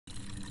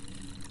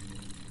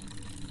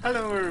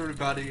Hello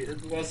everybody,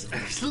 it was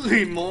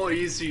actually more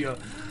easier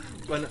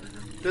when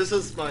this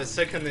is my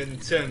second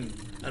intent,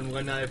 and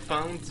when I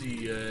found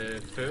the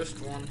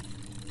first one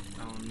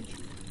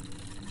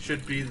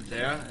should be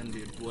there and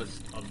it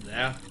was up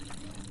there,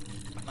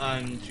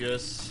 and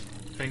just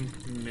think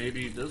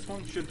maybe this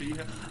one should be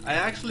here. I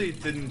actually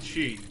didn't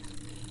cheat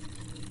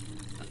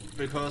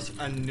because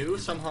I knew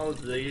somehow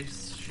they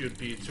should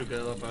be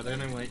together, but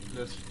anyway,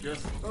 let's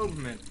just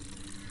open it.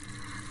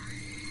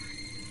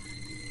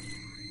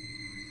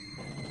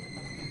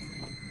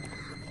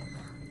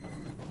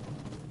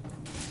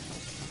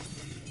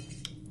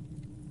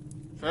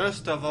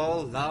 First of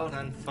all, loud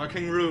and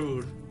fucking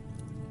rude.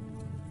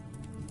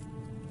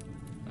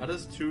 That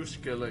is two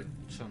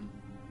skeleton.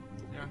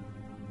 Yeah.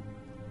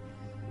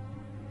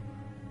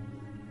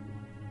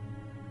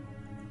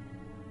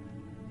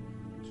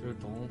 Two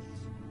dolls.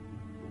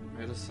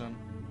 Medicine.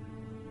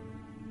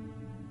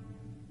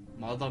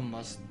 Mother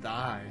must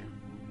die.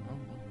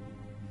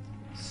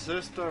 Oh.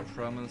 Sister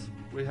promise.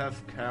 We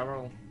have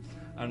Carol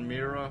and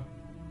Mira,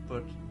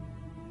 but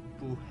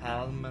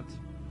Buhalmet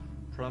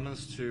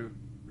promised to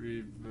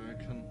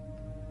reckon.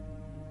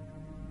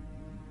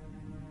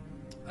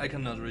 I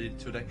cannot read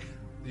today.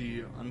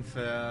 The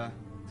unfair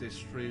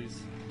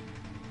distress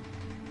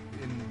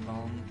in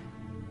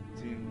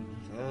mountain.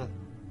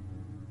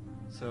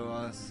 So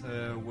as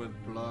with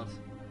blood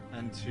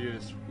and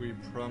tears we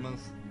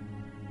promise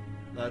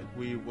that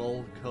we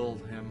will kill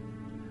him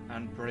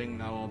and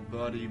bring our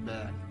body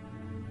back.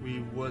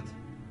 We would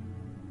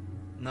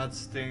not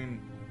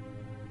stand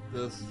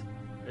this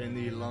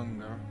any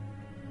longer.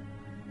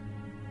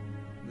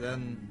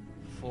 Then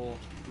thought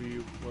we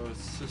were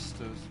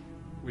sisters.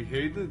 We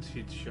hated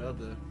each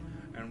other,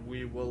 and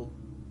we will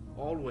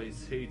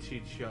always hate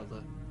each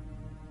other.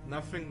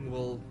 Nothing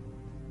will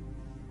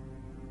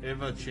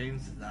ever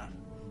change that.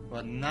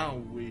 But now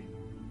we,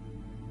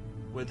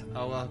 with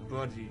our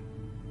body,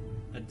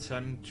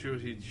 attempt to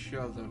each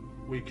other,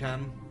 we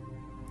can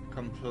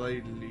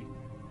completely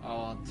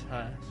our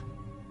task.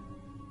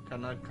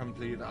 Cannot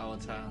complete our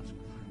task.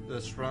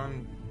 The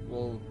strong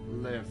will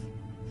live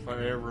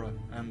forever,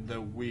 and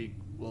the weak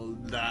will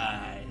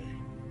die.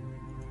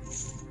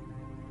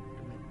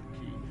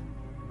 Key.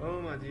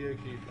 Oh my dear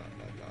key, blah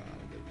blah blah,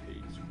 the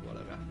peace,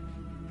 whatever.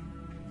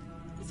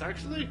 It's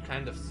actually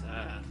kind of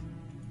sad.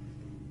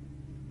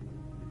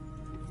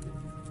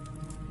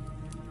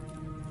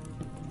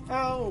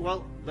 Oh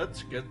well,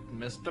 let's get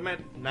Mr.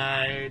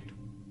 Midnight.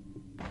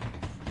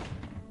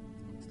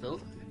 Still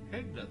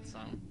hate that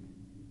sound.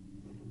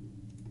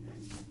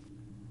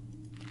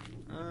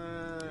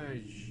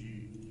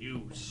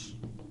 Use.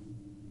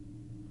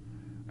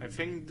 I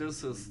think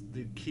this is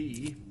the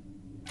key.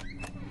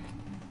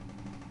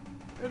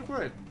 It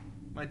worked,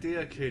 my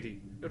dear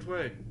kitty. It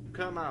worked.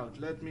 Come out,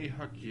 let me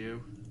hug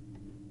you.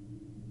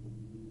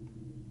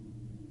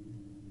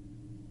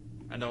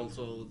 And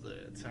also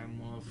the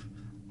time of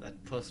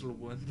that puzzle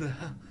one.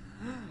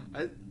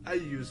 I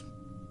used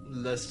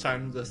less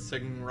time the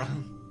second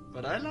round,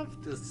 but I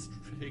love this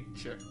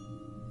picture.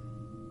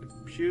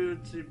 A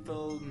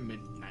beautiful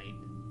midnight.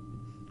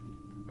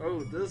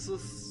 Oh, this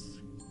is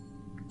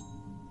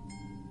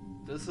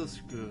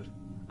good.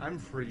 I'm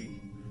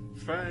free.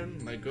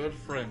 Fran, my good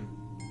friend.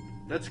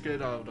 Let's get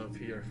out of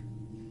here.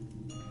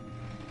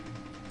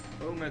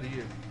 Oh my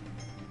dear.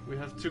 We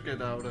have to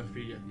get out of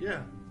here.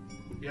 Yeah,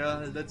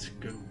 let's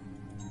go.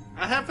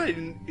 I have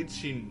an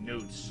itchy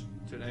notes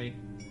today.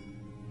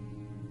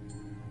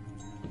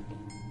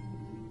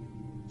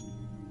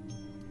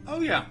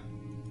 Oh yeah.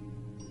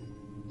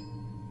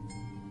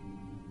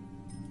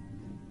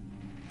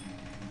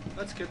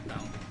 Let's get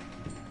down.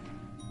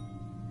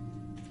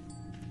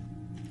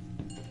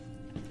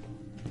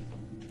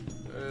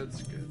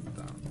 Let's get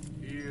down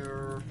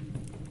here.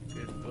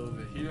 Get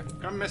over here.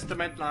 Come, Mr.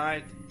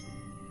 Midnight.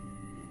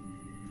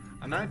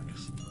 I'm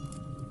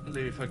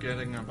actually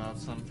forgetting about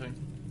something.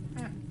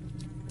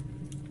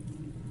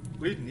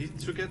 We need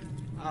to get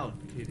out,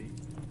 kitty.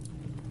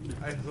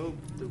 I hope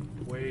the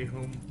way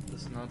home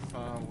is not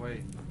far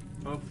away.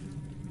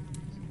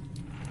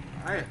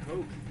 I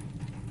hope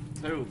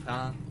so,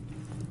 Fran.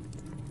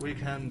 We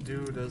can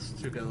do this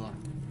together.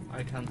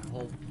 I can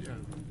help you.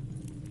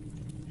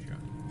 Sure.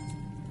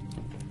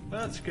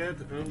 Let's get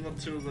over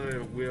to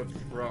the weird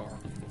floor.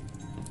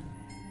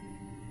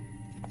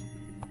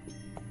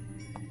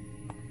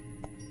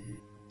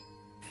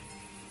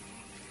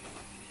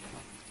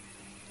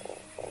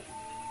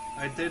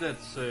 I did it,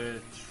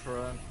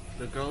 Tron.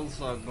 The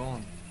girls are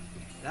gone.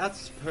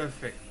 That's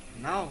perfect.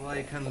 Now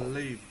I can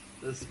leave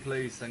this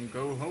place and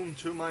go home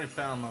to my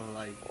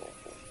family.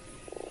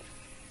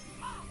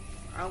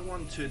 I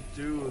want to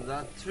do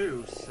that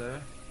too,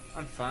 sir.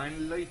 I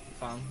finally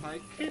found my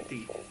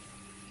kitty.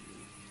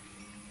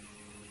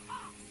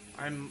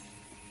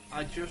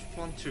 I just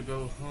want to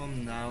go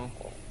home now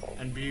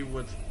and be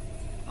with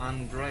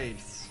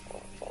Andres.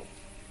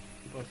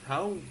 But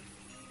how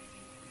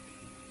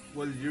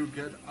will you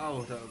get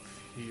out of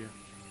here?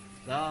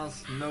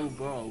 There's no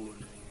boat.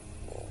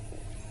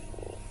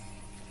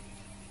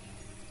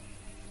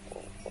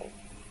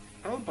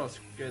 us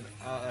get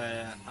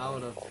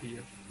out of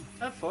here.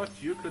 I thought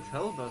you could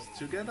help us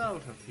to get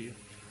out of here.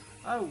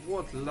 I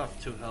would love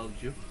to help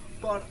you,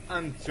 but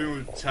I'm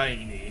too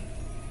tiny.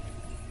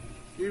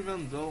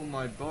 Even though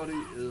my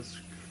body is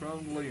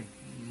currently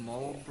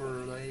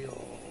mobile,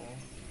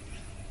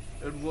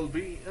 it will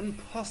be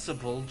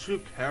impossible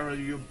to carry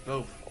you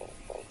both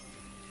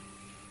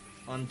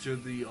onto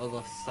the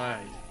other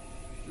side.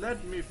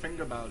 Let me think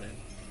about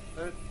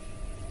it.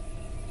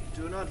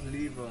 Do not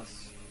leave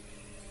us.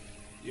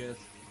 Yes,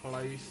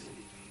 please.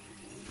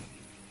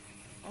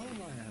 Oh,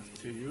 I have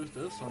to use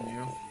this on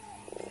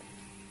you.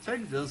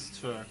 Take this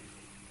turret.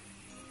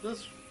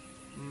 This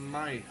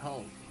might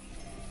help.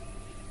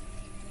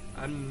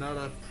 I'm not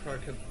a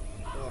pocket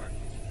dog.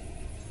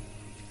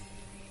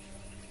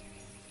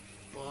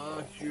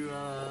 But you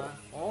are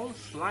all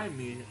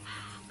slimy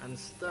and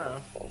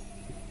stuff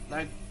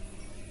like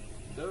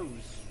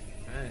those.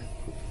 Hey,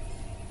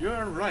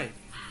 you're right.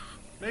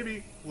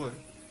 Maybe wood.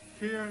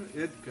 Here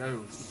it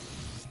goes.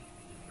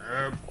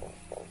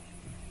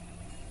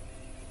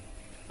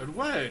 It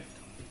worked.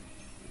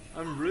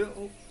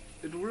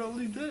 It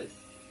really did.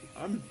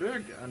 I'm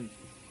big and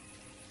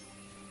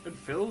it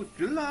feels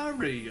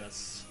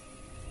glorious.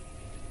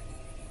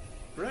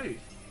 Great.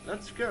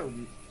 Let's go.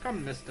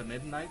 Come, Mr.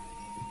 Midnight.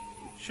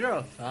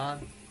 Sure,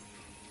 Fran.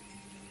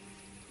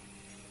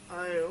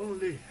 I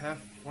only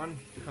have one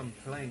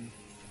complaint.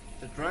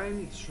 The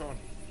dragon shot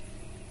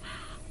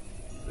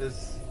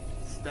is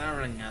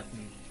staring at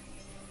me.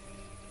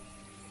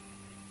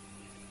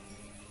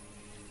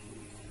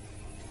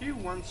 He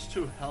wants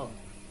to help.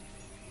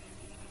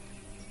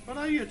 What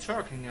are you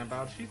talking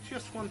about? He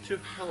just wants to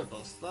help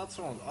us, that's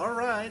all.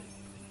 Alright.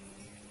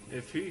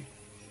 If he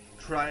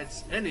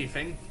tries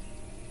anything,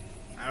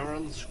 I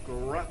will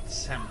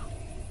scratch him.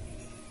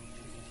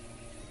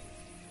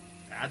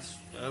 That's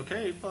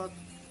okay, but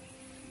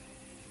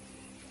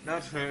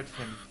not hurt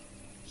him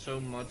so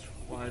much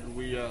while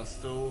we are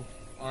still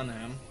on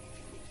him.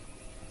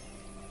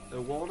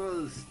 The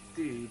water is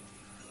deep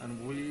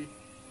and we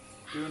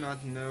do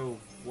not know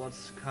what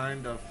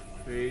kind of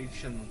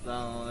creation they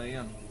are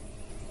in.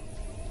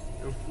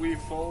 If we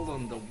fall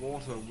in the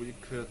water, we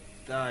could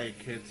die,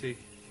 kitty.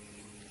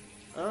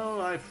 Oh,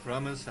 I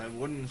promise I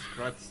wouldn't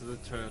scratch the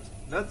turd.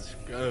 Let's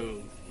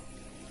go.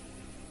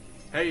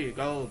 Hey,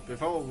 girl,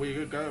 before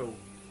we go,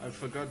 I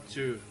forgot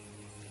to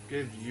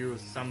give you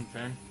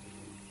something.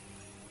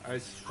 I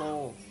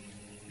saw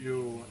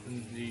you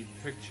in the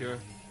picture,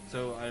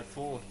 so I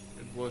thought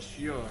it was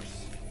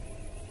yours.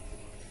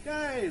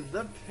 Yay,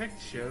 the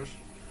pictures!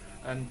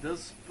 And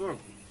this book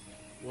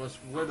was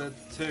with it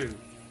too.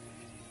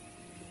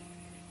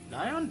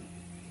 Leon?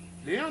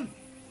 Leon?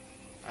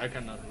 I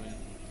cannot read.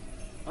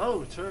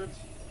 Oh, turds,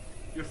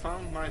 you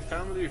found my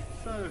family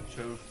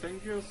photo.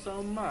 Thank you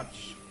so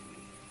much.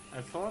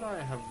 I thought I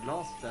have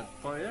lost that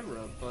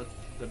forever, but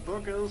the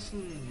book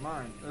isn't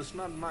mine. It's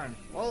not mine.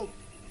 Well,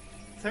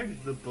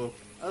 take the book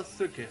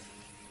as a gift.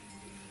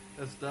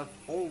 It's that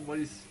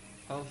always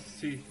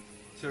healthy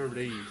to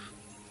read.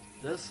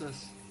 This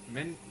is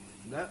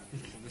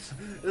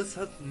this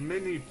has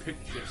many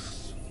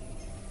pictures.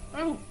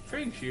 Oh,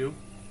 thank you.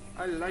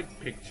 I like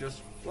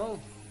pictures. Well,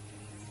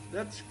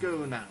 let's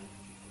go now.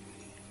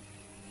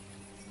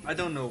 I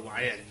don't know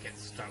why I get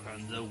stuck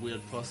on the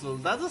weird puzzle.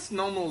 That is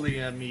normally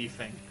a me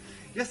thing.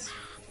 Yes,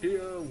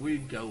 here we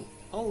go.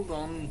 Hold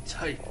on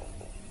tight.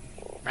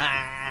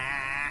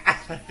 Ah!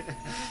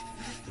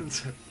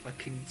 It's a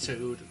fucking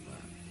toad, man.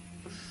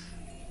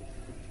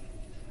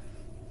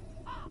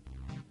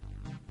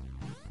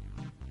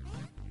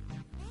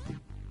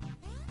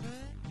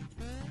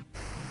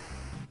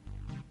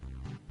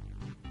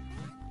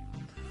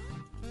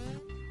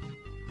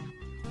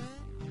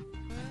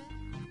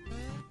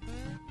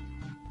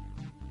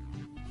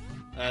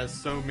 There's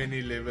so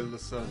many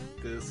levels of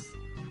this.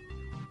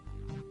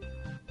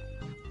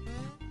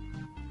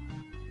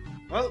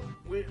 Well,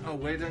 we are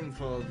waiting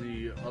for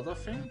the other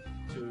thing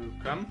to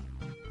come.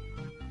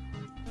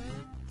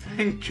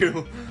 Thank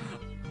you.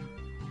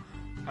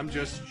 I'm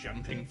just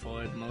jumping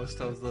for it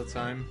most of the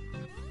time.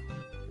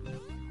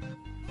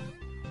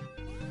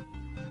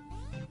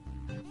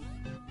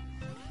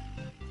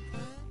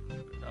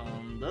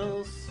 On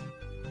this.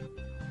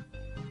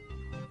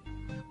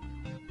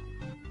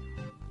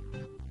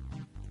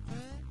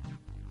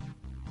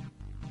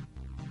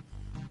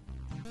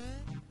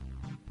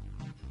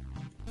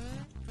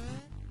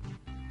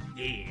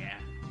 Yeah.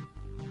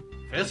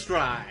 First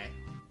try.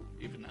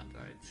 Even not die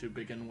to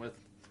begin with.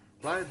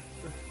 Right.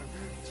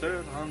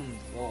 Turn on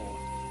ball.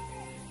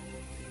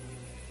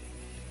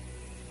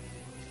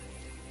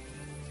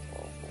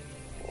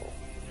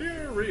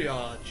 Here we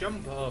are.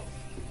 Jump off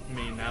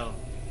me now.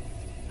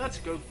 Let's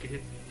go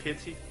get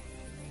Pity.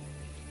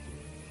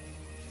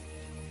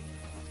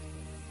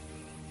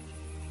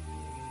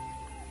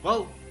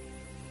 Well,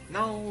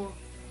 now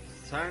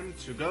it's time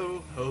to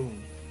go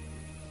home.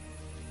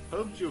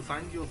 Hope you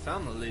find your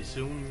family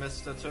soon,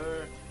 Mr.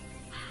 Turd.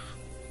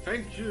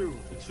 Thank you,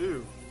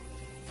 too.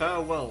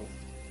 Farewell.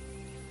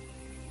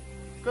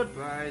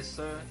 Goodbye,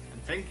 sir,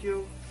 and thank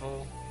you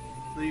for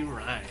the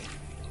right.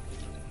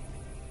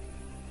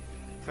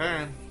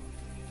 Fran,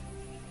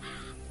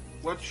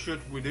 what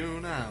should we do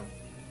now?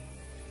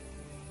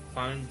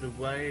 Find the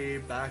way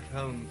back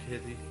home,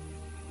 kitty.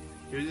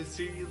 Do you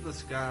see the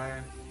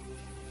sky?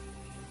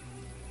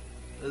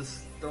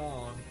 It's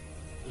dawn.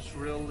 It's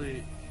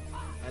really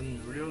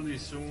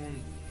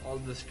soon all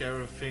the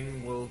scary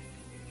thing will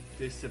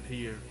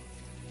disappear.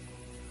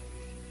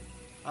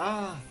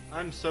 Ah,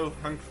 I'm so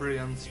hungry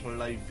and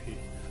sleepy.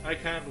 I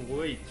can't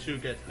wait to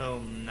get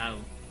home now.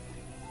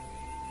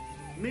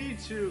 Me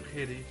too,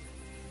 kitty.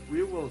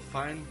 We will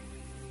find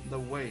the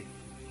way.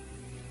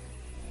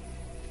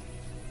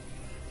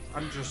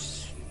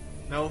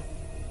 No,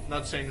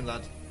 not saying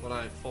that, what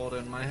I thought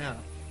in my head.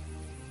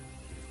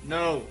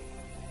 No.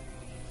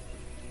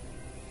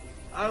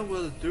 I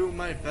will do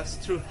my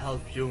best to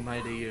help you,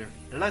 my dear.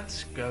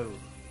 Let's go.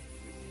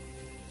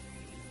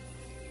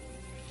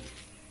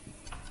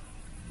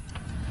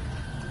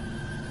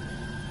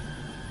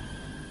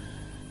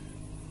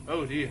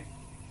 Oh dear.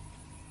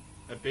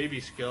 A baby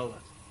skeleton.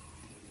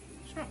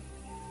 Sure.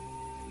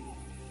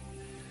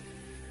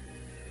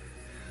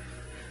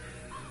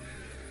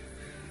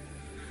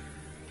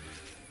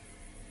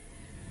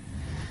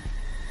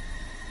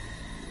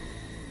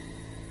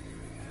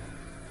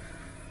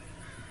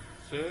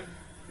 Sir,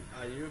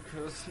 are you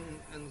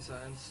cousin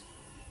inside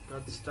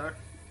got stuck?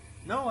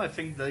 No, I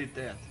think they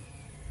dead.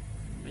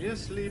 Are you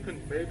sleeping,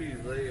 baby?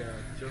 They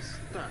are just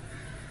stuck.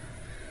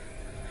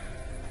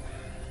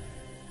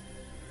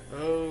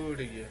 Oh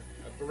dear,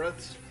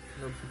 that's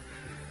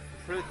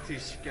pretty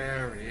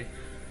scary.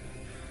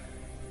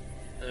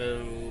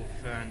 Oh,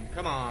 Fran,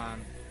 come on.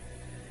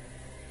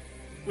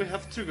 We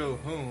have to go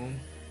home.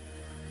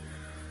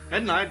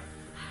 Midnight.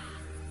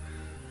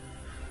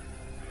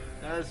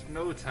 There's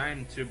no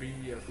time to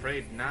be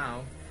afraid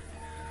now.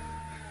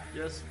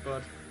 Yes,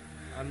 but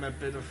I'm a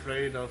bit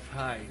afraid of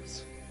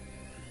heights.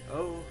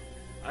 Oh,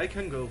 I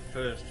can go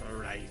first,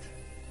 alright.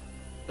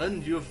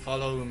 Then you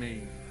follow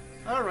me.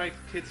 Alright,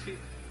 kitty.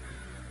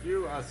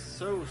 You are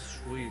so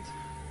sweet.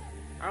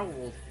 I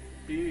will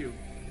be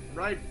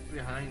right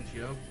behind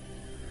you.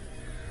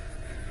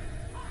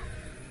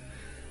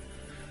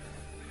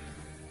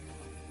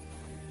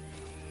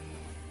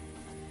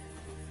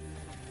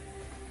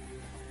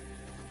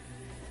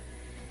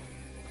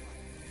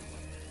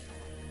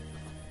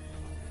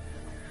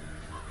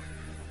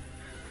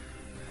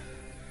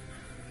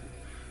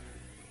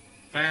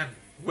 Fran,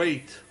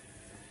 wait.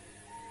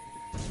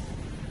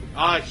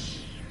 Ash.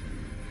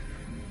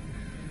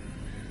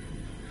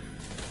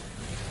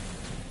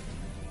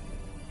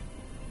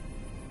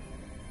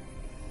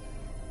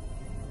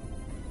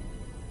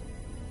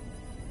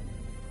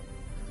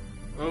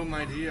 Oh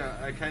my dear,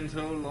 I can't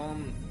hold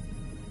on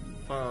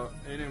for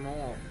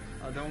anymore.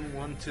 I don't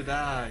want to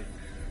die.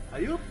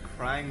 Are you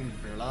crying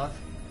blood?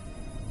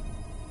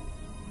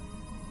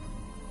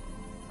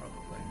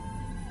 Probably.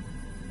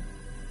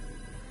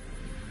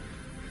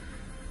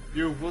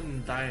 You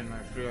wouldn't die, my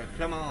friend.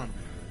 Come on,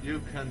 you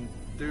can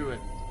do it.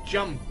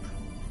 Jump!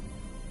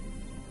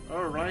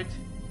 Alright,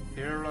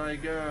 here I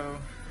go.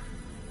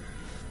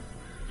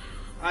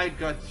 I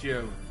got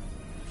you.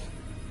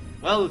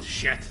 Well,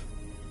 shit.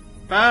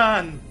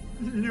 Fran!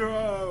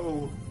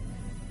 No!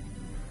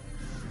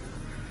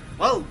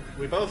 Well,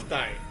 we both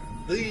died.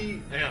 The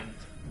end.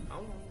 How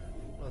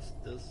long was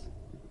this?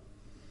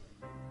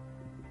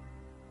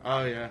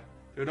 Oh yeah.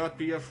 Do not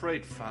be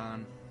afraid,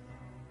 Fran.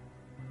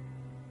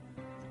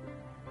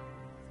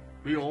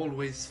 We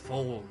always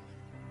fall.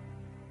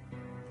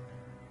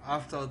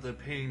 After the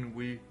pain,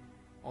 we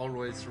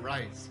always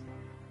rise.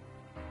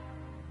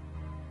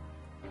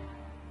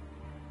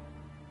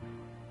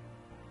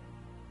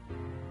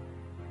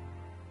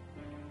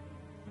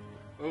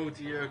 Oh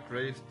dear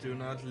Grace, do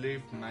not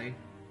leave me.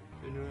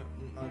 Do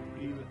not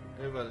even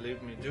ever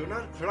leave me. Do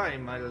not cry,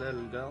 my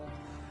little girl.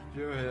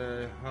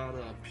 Your heart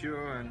are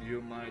pure and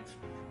you might...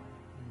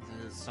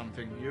 There's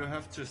something. You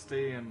have to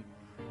stay and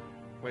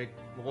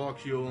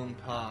walk your own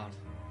path.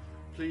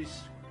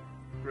 Please,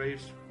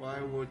 Grace, why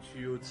would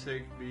you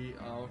take me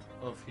out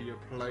of your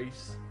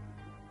place?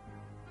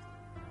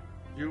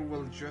 You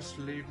will just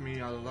leave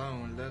me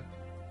alone. Let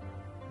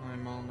my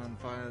mom and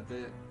father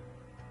there.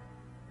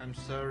 I'm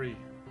sorry,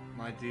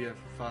 my dear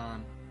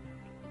Fran.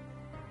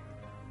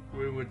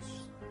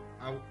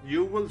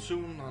 You will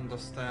soon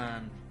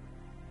understand.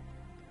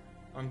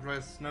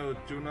 Andres, no,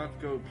 do not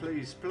go,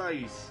 please,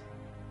 please.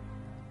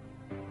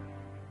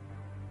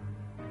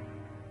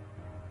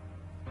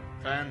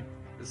 Fran,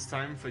 it's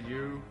time for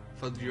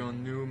your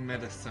new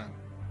medicine.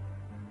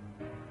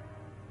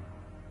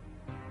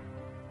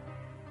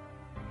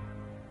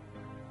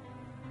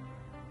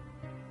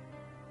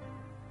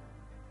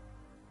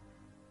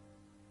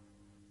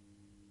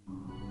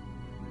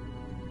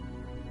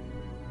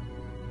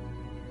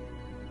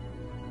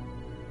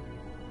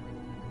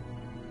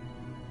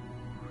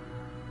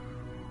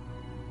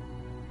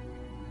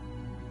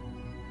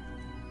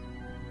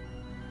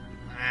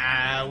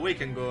 We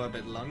can go a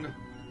bit longer.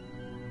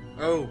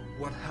 Oh,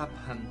 what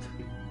happened?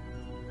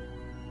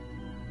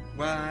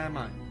 Where am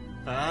I?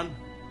 Fran?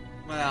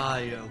 Where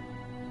are you?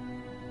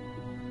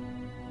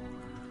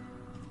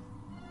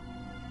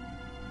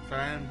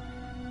 Fran?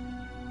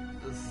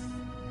 This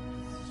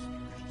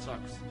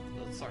sucks.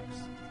 That sucks.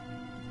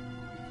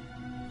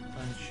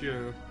 Fan's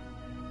shoe.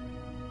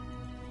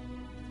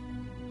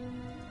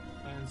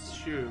 Fan's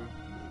shoe.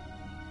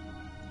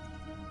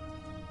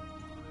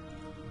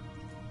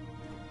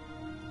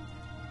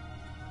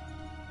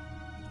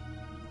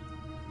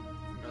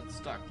 Got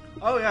stuck.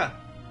 Oh yeah!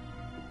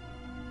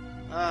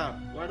 Ah,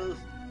 what is...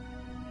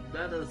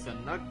 That is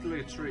an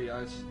ugly tree.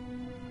 I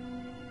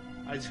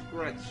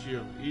scratch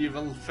you,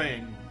 evil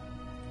thing.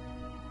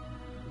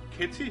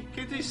 Kitty?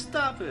 Kitty,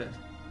 stop it!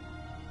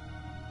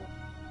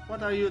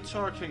 What are you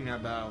talking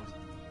about?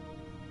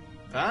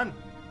 Fan?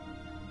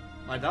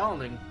 My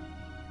darling?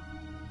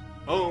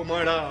 Oh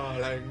my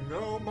darling,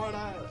 oh my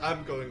darling.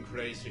 I'm going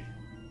crazy.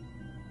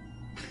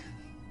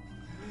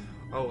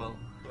 Oh well,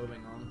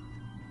 moving on.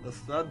 Is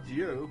that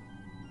you?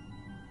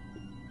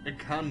 It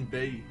can't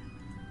be.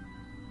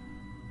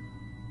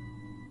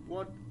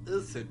 What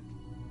is it,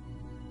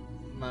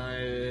 my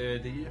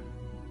dear?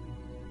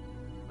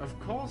 Of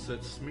course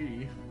it's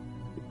me.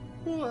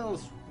 Who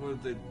else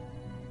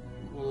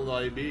will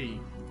I be?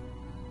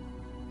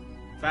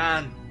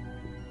 Fan,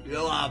 you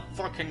are a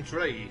fucking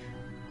tree.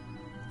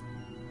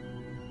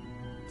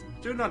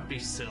 Do not be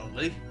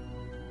silly.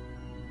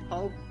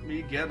 Help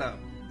me get up.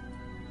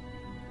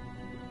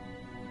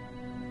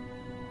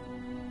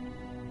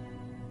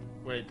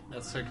 Wait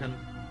a second.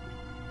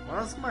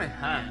 Where's my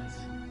hands?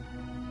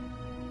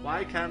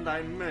 Why can't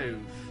I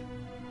move?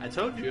 I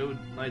told you,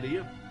 my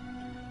dear.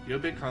 You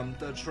become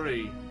the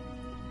tree.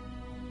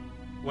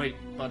 Wait,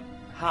 but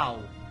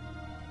how?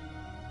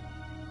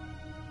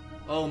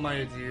 Oh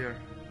my dear.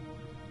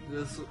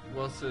 This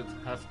was it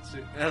have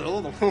to...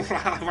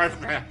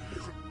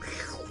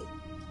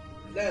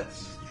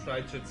 Let's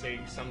try to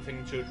take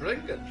something to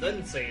drink and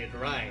then say it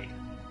right.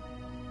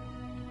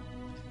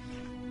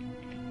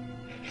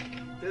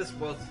 This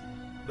was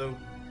the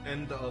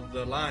end of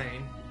the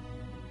line.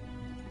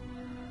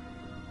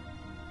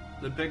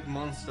 The big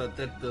monster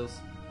did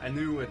this. I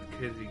knew it,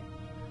 Kitty.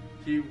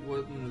 He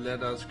wouldn't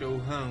let us go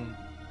home.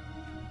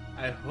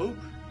 I hope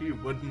he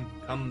wouldn't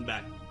come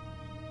back.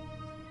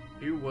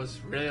 He was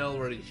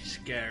really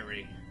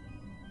scary.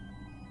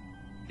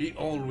 He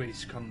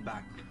always come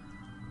back.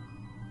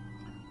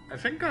 I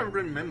think I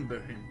remember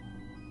him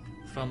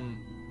from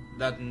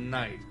that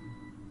night.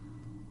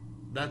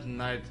 That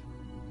night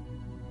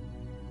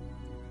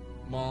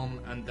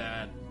Mom and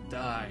Dad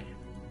died.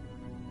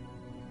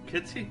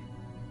 Kitty?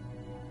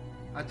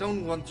 I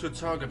don't want to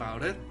talk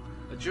about it.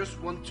 I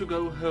just want to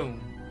go home.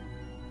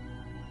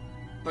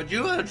 But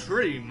you're a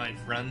tree, my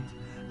friend.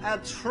 A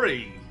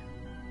tree.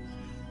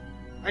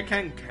 I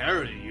can't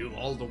carry you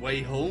all the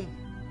way home.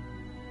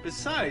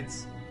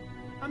 Besides,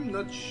 I'm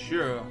not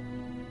sure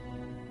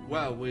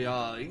where we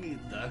are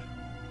either.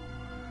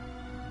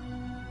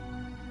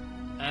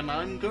 And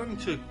I'm going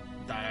to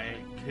die,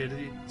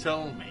 Kitty.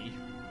 Tell me.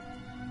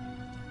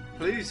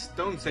 Please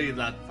don't say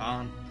that,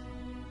 Fran.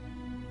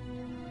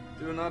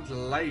 Do not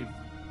leave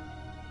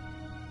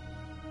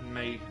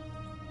me.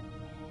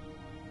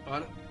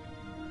 But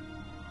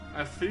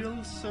I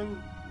feel so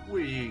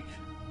weak.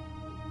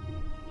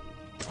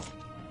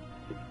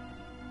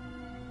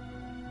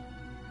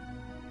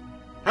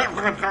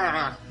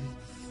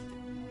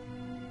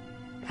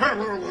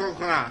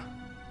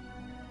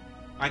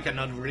 I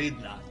cannot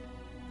read that.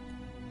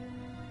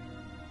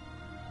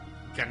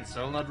 Can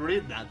still not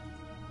read that.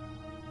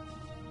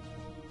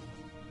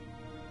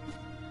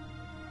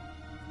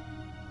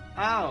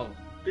 Ow!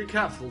 Be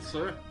careful,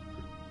 sir.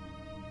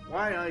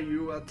 Why are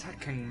you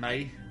attacking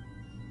me?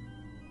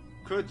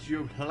 Could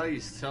you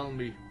please tell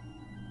me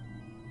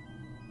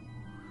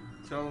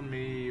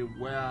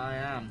where I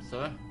am,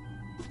 sir?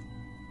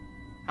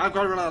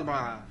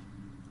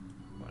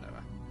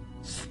 Whatever.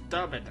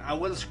 Stop it, I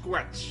will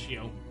scratch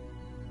you.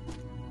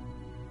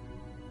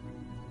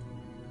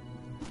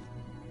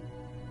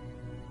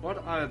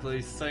 What are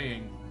they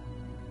saying?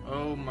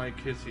 Oh my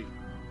kitty.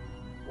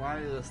 Why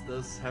is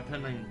this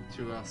happening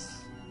to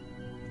us?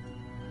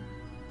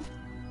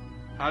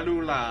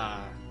 Halula.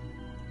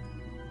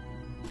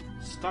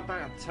 Stop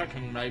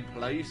attacking me,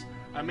 please.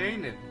 I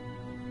mean it.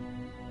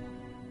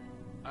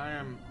 I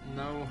am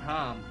no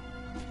harm.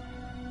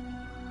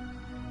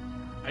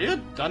 Are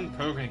you done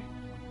poking?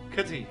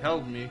 Kitty,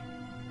 help me.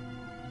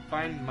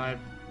 Find my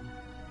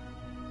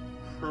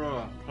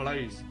poor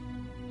place.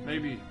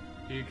 Maybe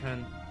he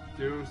can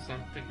do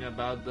something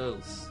about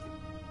this.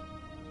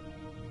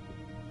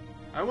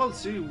 I will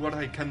see what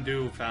I can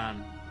do,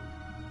 Fan.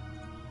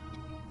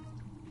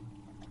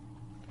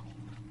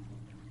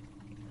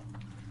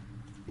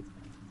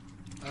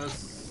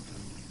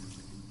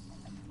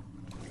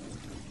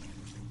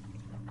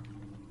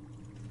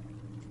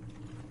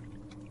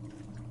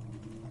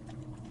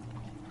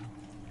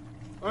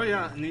 Oh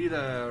yeah, I need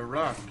a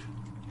rock.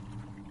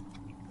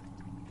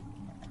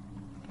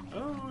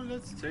 Oh,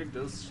 let's take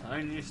this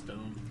shiny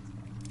stone.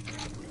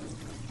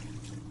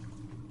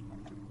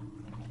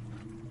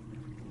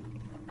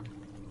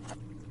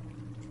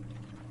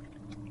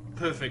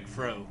 perfect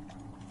throw.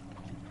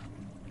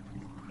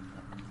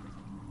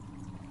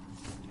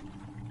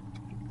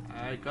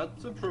 I got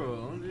the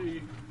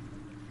priority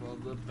for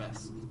the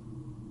best.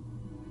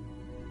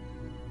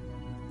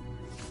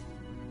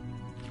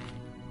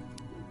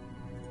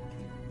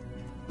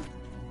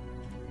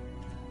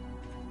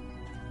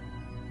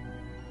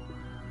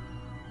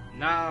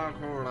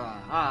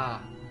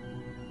 Nakura,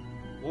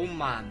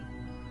 woman,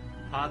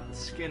 hot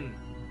skin,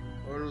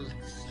 or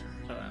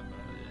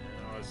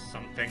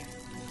something.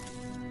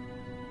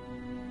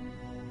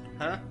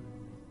 Huh?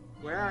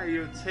 Where are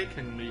you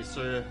taking me,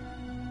 Sir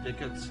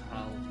Dickens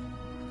Hall?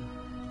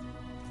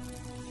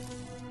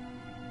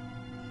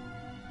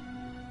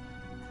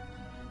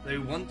 They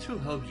want to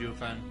help you,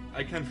 Fran.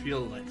 I can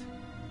feel it.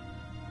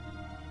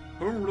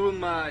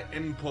 Huruma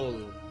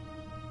Impolo.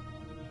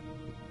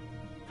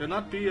 Do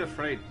not be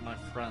afraid, my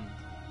friend.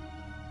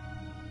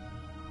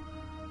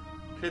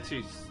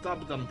 Kitty,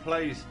 stop them,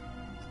 please.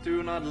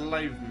 Do not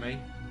leave me.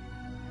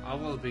 I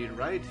will be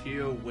right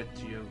here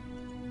with you.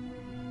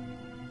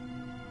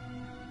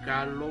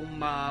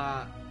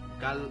 Galuma...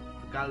 I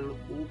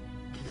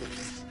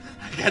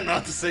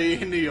cannot say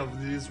any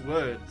of these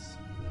words.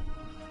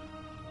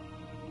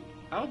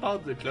 How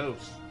about the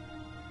clothes?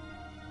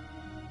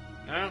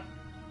 No?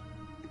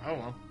 Oh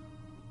well.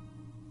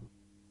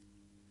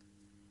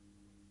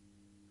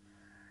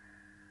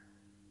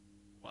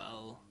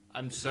 Well,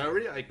 I'm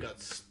sorry I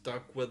got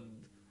stuck with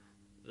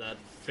that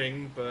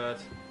thing, but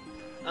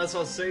as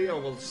I say, I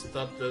will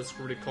stop this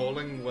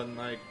recording when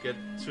I get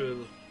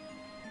to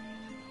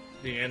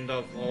the end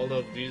of all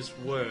of these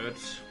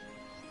words.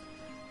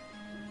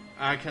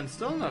 I can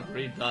still not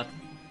read that.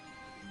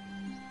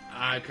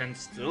 I can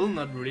still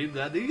not read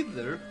that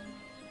either.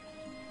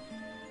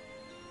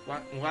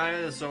 Why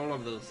is all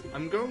of this?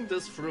 I'm going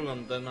this through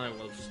and then I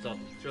will stop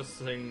just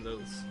saying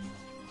this.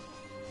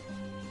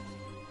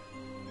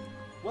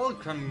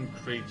 Welcome,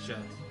 creatures.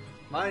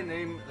 My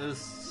name is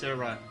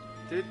Sarah.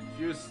 Do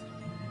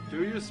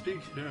you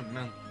speak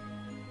human?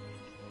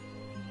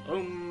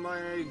 Oh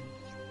my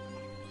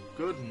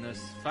goodness,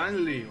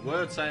 finally,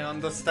 words I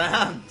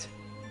understand.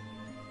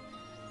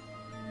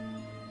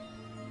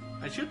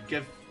 I should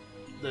give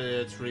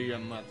the tree a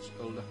much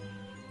older.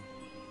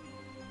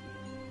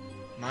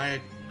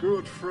 My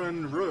good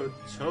friend Rudd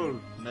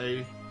told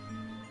me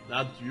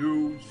that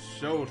you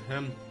showed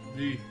him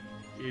the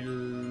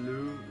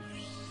illusion.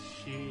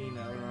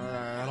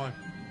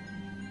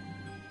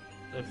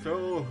 The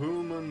 4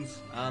 humans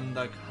and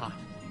the cat.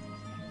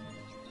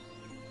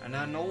 And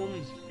I know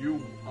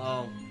you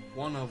are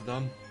one of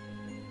them.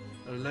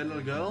 A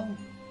little girl?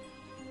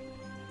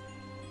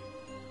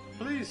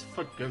 Please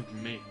forgive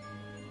me.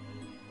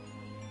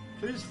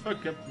 Please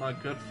forgive my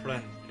good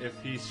friend if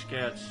he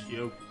scares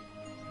you.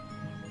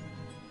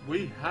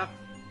 We have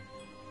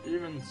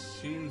even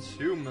seen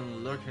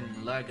human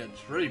looking like a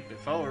tree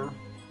before.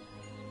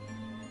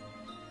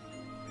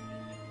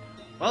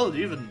 Well,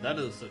 even that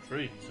is a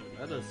tree, so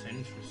that is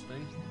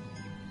interesting.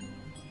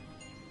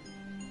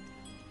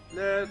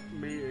 Let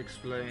me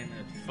explain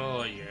it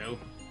for you.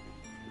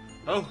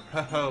 Oh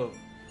ho ho!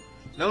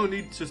 No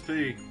need to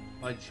speak,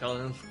 my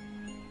child.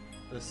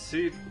 The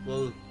seed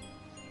will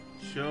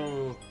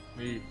show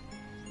me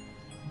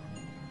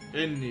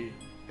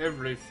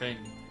everything.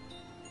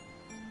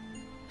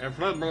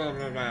 Blah, blah,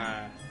 blah,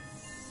 blah.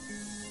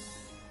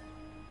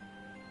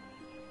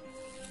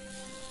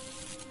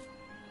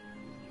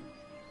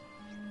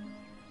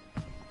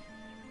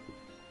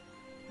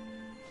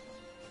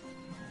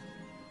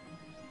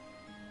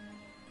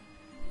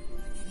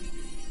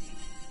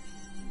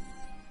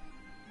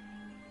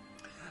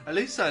 At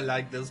least I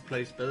like this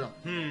place better.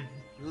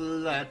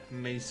 Let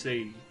me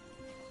see.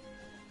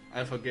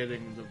 I'm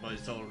forgetting the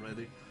voice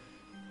already.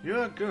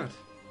 You're good.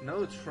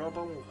 No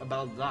trouble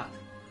about that.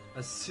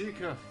 A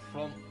seeker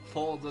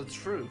for the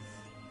truth.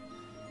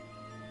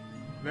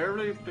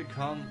 Very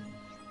become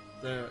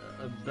the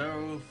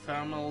Bow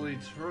family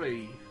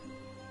tree.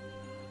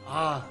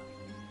 Ah,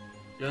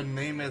 your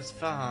name is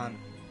Fran.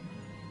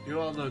 You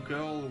are the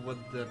girl with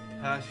the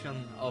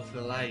passion of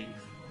life.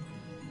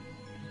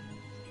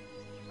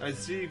 I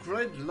see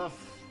great love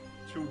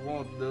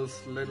toward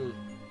this little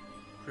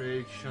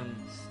creation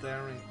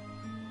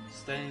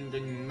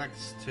standing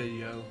next to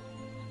you.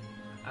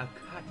 A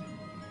cat.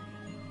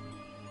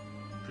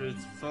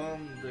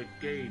 Transform the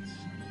gates.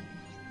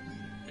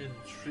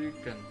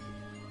 Intriguing.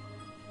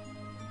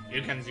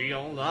 You can see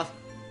all that.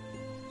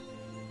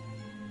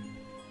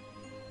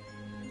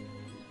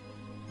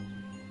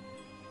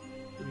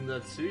 In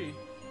that sea.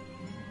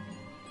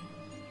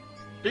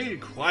 Be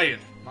quiet.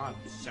 I'm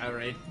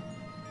sorry.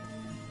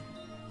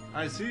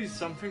 I see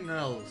something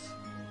else.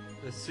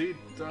 The sea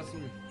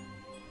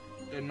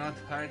did not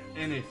hide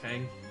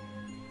anything.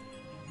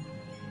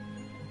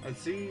 I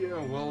see a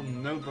world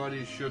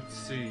nobody should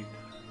see.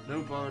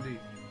 Nobody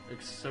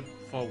except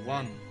for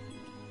one.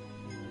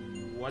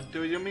 What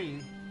do you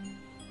mean?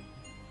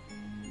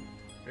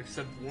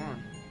 Except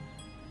one.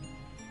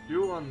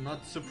 You are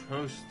not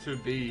supposed to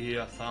be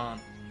here, Fran.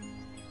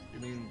 You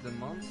mean the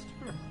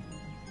monster?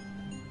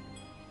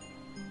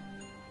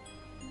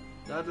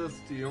 That is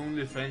the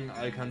only thing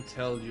I can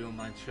tell you,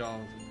 my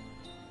child.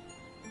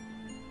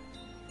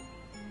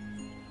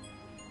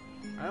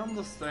 I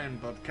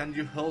understand, but can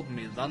you help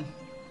me then?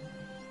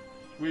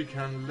 We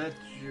can't let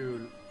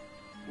you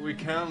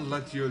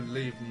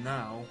leave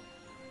now.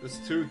 It's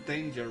too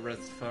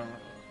dangerous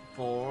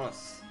for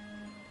us.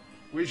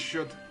 We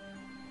should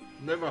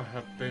never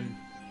have been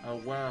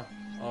aware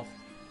of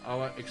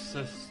our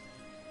existence.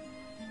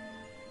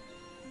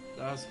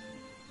 There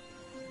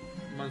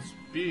must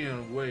be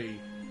a way.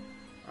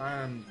 I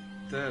am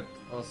dead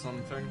or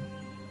something.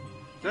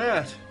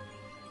 Dead?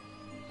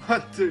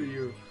 What do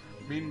you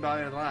mean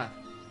by that?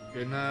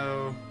 You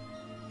know,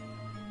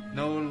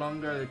 no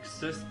longer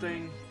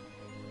existing?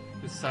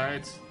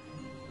 Besides,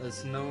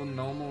 there's no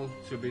normal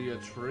to be a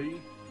tree.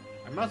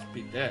 I must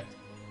be dead.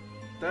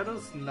 That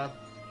is not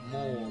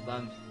more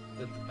than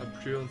the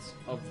appearance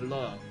of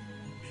love.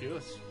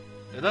 Appearance?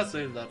 Did I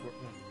say that?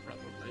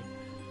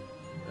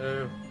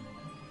 Probably.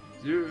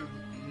 You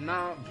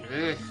now.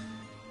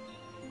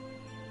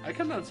 I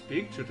cannot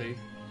speak today.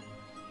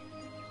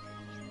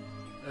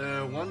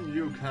 When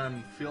you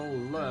can feel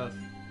love,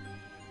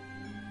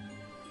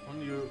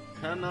 when you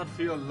cannot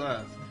feel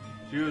love,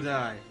 you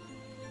die,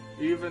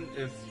 even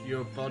if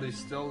your body's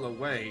still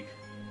awake.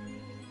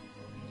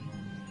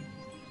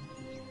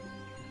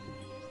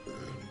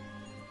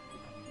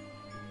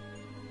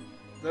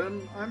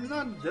 Then I'm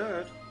not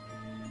dead.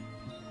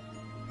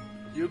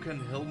 You can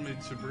help me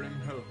to bring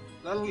her.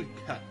 Little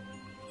cat,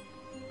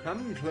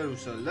 come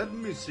closer, let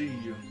me see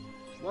you.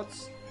 What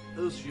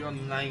is your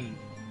name?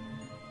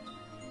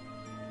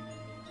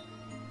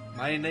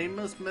 My name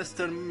is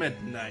Mr.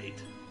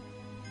 Midnight.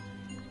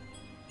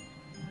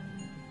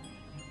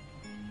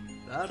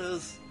 That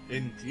is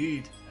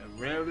indeed a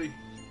very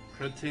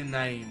pretty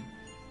name.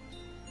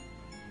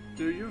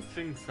 Do you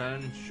think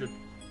Fran should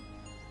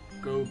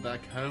go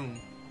back home?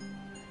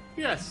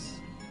 Yes,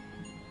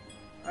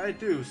 I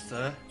do,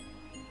 sir.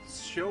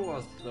 Show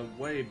us the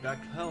way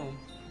back home.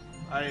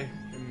 I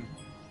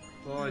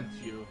implored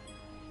you.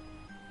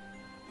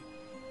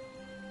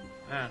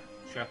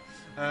 Sure.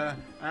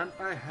 And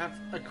I have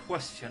a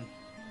question.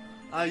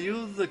 Are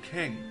you the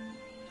king?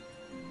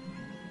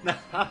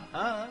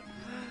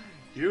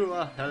 You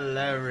are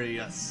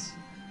hilarious.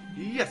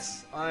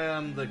 Yes, I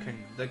am the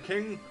king. The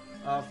king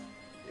of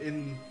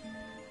in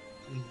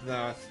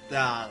the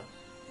Dal.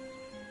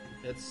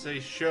 Let's say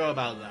sure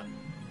about that.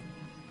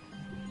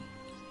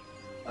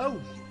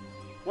 Oh,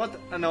 what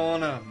an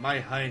honor, my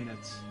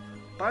highness.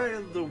 By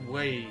the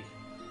way,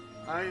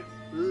 I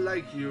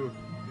like you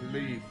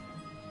leave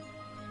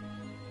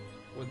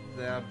with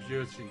their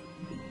beauty.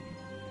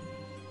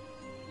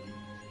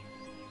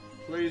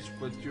 Please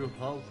would you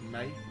help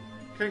me?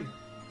 King,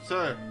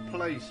 sir,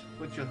 please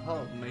would you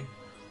help me?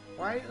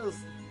 Why is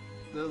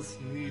this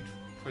need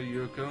for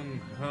you going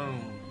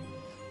home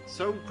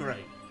so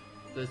great?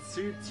 The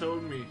sea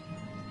told me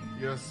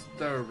your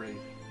story.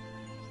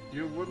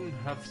 You wouldn't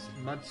have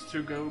much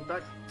to go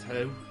back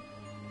to.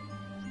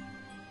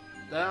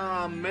 There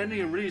are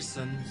many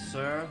reasons,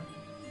 sir.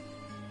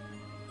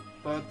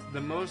 But the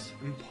most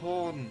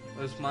important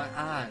is my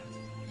aunt.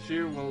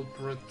 She will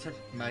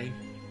protect me.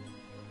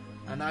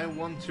 And I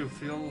want to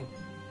feel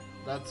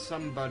that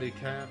somebody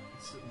cares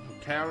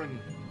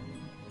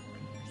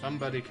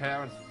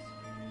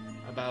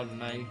about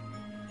me.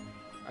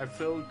 I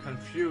feel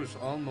confused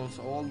almost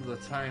all the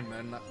time,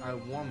 and I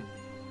want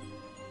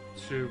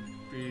to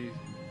be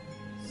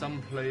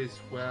someplace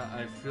where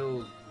I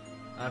feel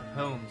at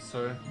home,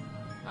 sir.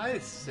 I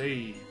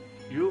see.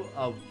 You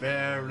are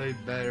very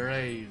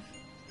brave.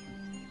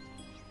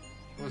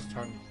 Who's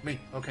talking? Me.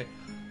 Okay.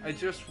 I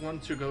just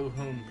want to go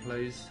home,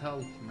 please.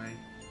 Help me.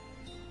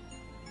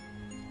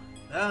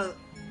 There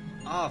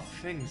are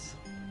things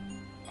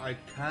I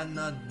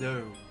cannot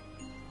do,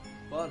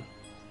 but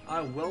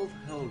I will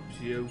help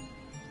you.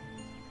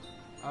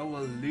 I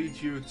will lead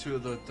you to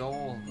the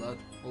door that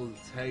will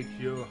take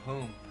you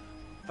home,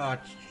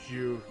 but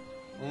you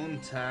own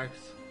tax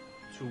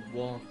to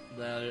walk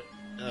there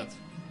at.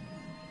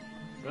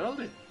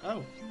 Really?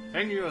 Oh,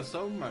 thank you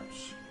so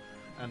much.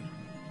 And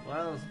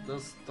where's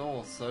this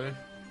door, sir?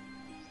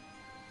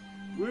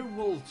 We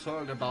will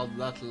talk about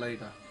that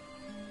later.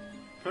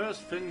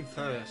 First thing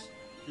first,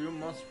 you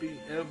must be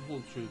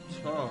able to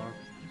talk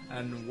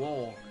and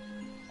walk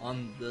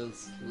on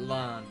this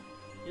land.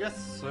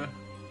 Yes, sir.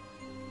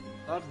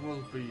 That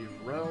will be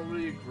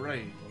really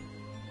great.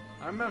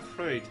 I'm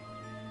afraid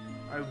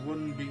I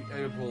wouldn't be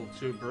able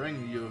to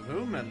bring your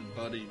human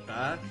body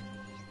back.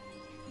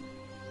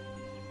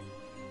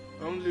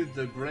 Only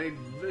the Great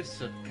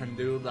Wizard can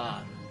do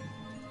that.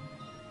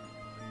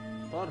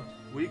 But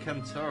we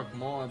can talk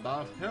more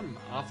about him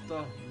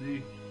after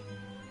the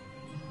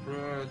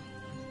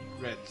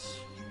regrets.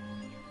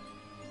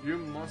 You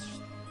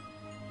must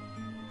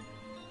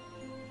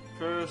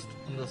first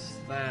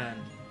understand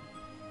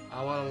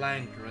our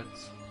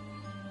language.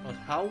 But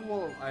how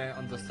will I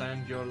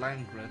understand your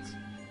language?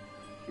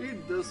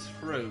 Eat this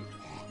fruit.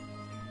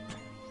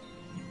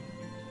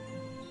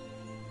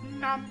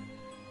 Nom.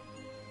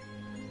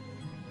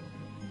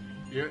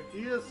 Your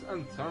ears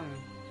and tongue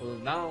will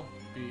now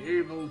be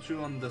able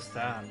to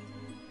understand.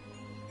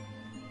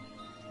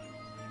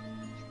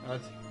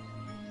 But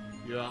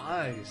your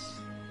eyes,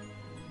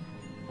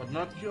 but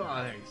not your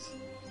eyes.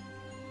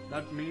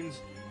 That means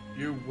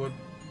you wouldn't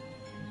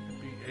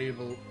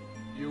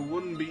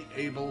be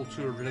able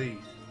to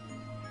read.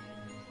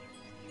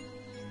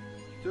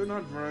 Do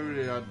not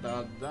worry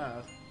about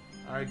that.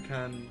 I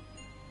can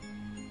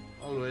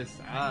always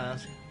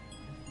ask.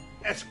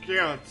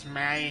 Excuse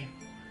me.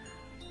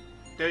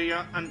 Do you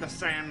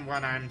understand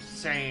what I'm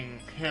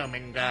saying,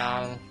 human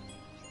girl?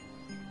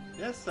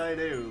 Yes, I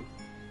do.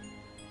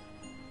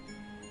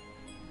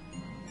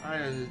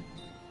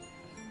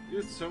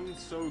 You sound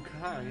so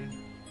kind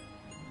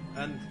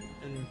and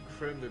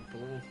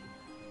incredible.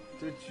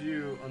 Did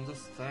you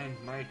understand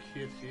my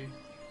kitty?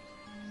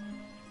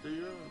 Do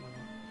you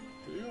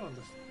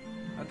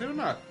understand? I do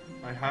not,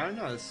 my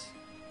highness.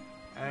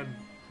 I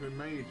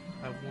may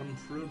have one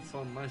fruit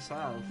for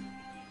myself.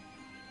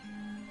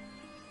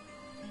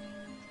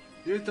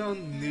 You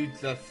don't need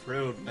the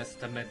fruit,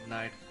 Mr.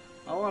 Midnight.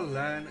 Our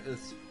land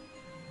is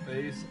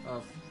base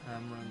of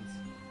hammerings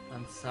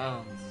and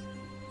sounds.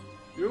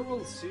 You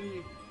will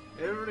see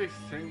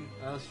everything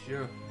as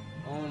your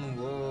own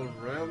world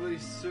really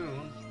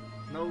soon.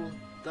 No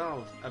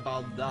doubt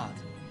about that.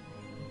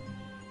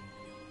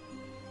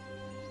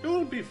 You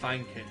will be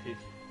fine, Kitty.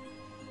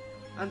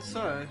 And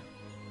so,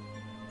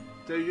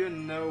 do you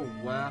know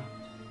why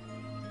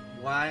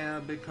I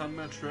become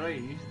a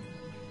tree?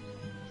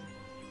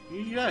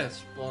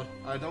 Yes, but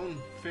I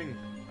don't think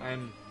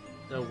I'm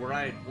the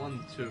right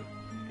one to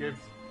give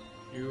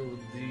you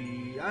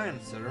the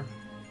answer.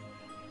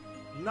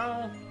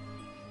 Now,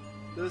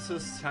 this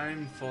is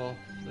time for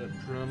the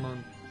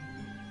experiment.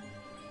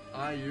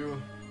 Are you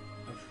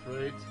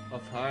afraid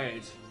of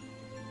heights?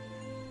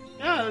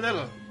 Yeah, a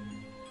little.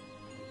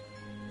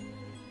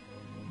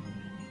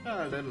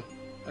 Yeah, a little.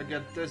 I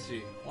get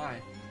dizzy. Why?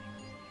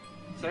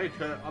 Take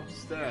her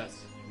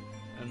upstairs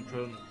and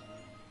prune.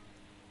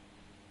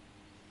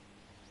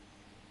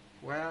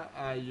 Where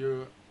are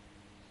you?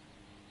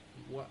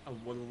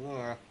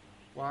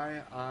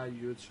 Why are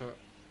you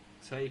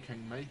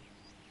taking me?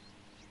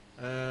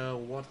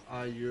 What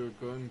are you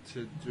going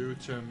to do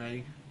to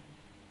me?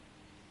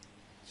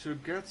 To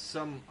get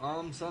some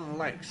arms and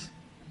legs.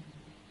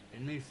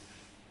 Anything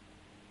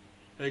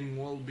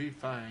will be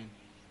fine.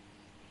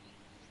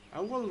 I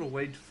will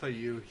wait for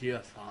you here,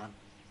 Fran.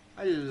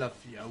 I love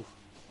you.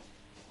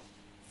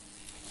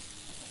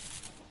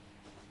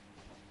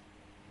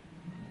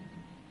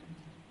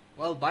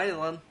 Well, bye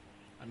then.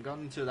 I'm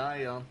going to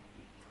die on.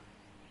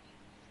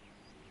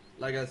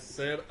 Like I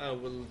said, I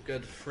will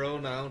get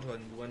thrown out,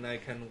 and when I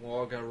can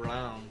walk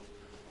around,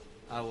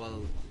 I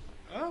will...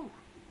 Oh!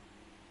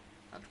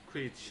 That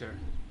creature.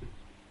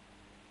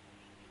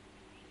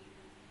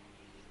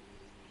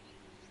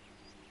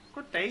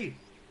 Good day.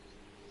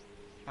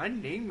 My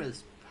name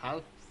is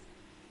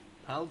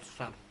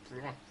Paltrap.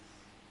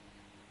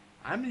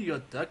 I'm your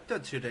doctor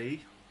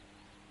today.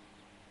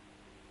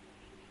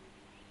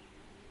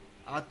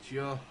 At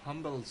your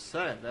humble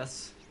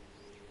service.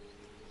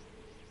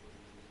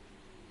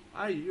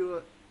 Are you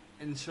an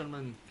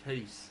instrument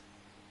case?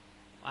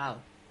 Wow,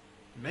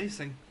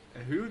 amazing.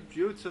 A huge,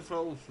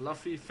 beautiful,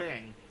 fluffy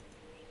thing.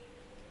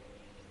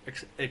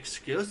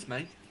 Excuse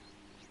me?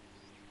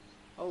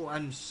 Oh,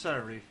 I'm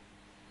sorry.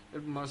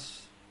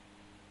 It's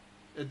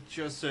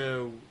just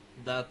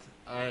that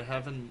I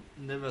haven't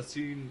never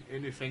seen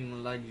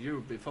anything like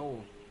you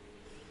before.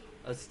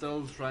 I'm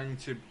still trying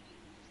to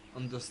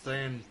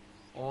understand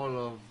all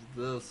of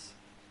this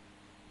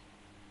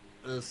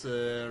is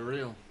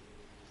real.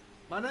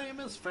 My name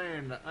is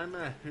Fran. I'm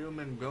a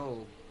human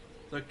girl.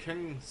 The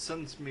king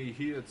sent me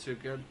here to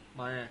get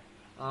my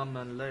arm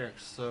and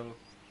legs so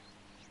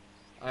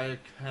I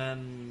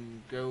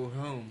can go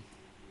home.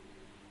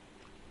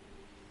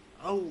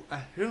 Oh,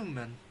 a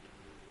human.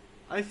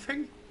 I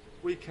think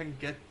we can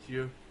get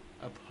you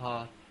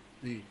apart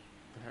the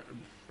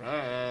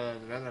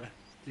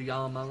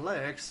arm and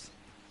legs.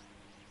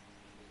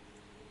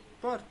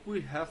 But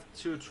we have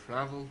to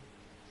travel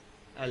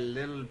a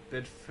little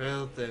bit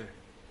further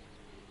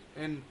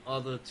in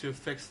order to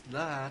fix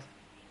that.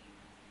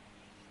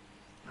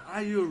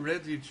 Are you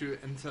ready to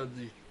enter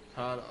the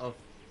heart of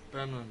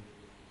Benin?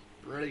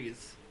 Breathe.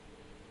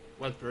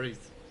 What breathe?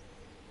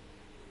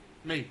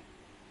 Me.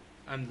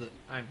 I'm the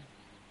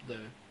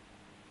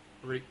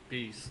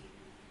beast.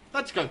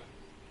 Let's go.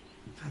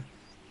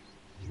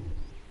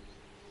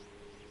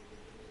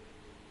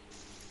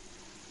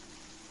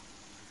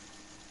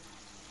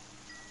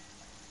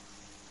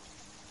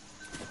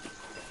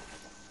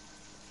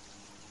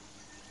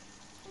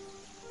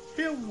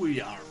 Here we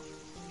are.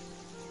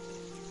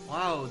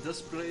 Wow,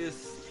 this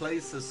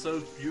place is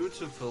so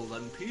beautiful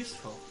and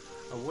peaceful.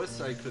 I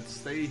wish I could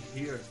stay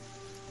here.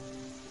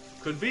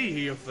 Could be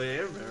here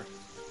forever.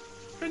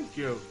 Thank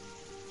you.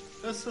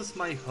 This is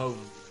my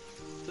home.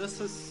 This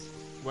is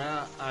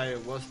where I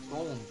was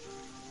born.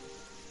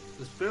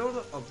 The spirit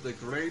of the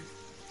great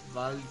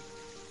Val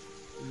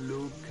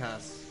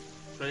Lucas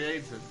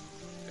created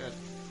it.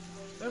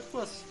 It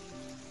was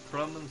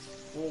promised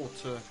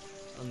water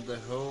and the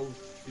whole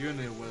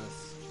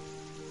universe.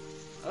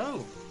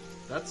 Oh,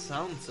 that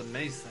sounds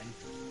amazing.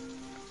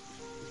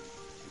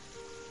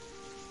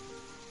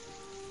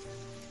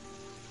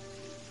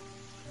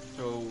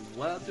 So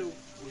where do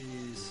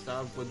we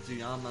start with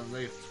the armor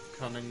lift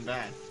coming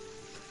back?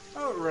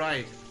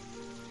 Alright,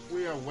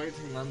 we are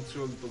waiting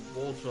until the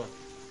water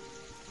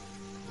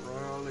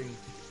rolling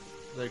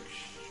like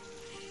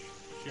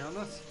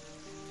Giannis.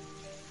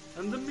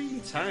 In the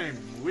meantime,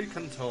 we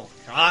can talk.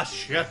 Ah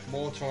shit,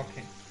 more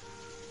talking.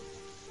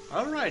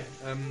 Alright,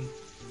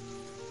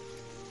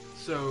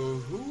 so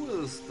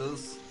who is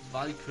this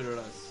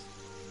Valkyries?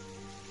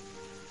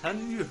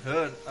 Have you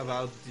heard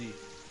about the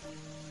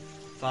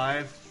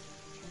 5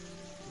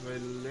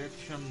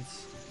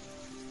 religions?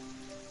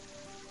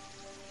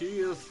 He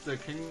is the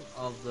king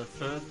of the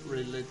third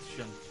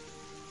religion.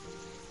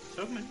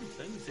 So many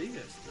things he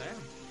is,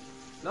 damn.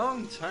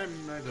 Long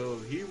time ago,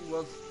 he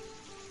was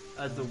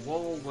at the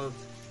wall with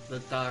the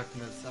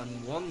darkness,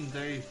 and one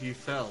day he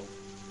fell.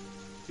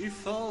 He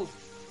fell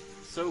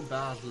so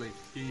badly,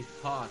 his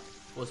heart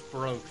was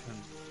broken.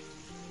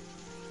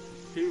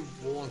 He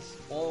was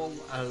all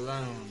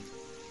alone.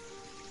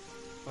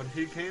 But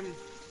he came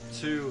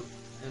to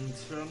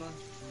Interna,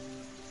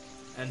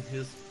 and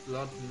his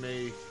blood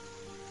made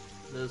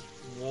this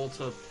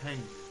water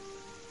pink.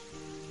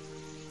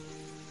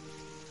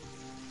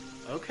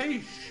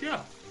 Okay,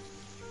 sure.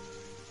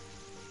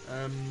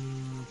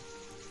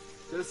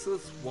 This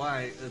is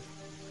why it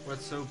was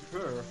so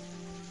pure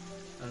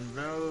and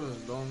very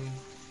long,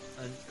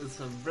 and it's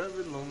a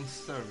very long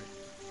story.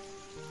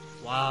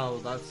 Wow,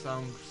 that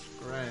sounds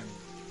grand.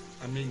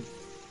 I mean,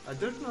 I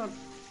do not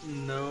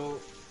know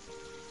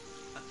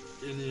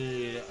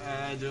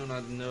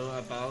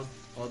about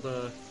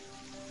other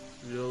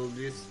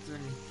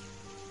religions.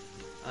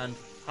 And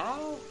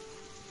how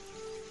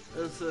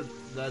is it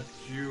that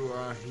you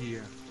are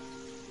here?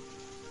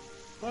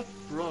 What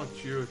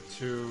brought you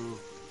to...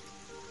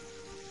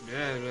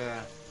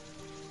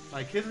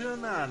 My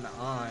kitten and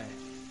I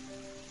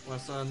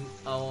was on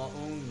our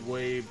own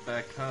way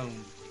back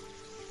home.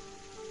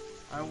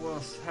 I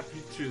was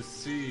happy to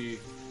see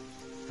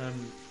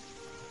him.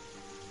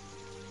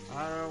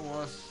 I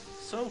was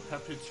so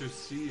happy to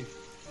see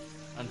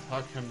and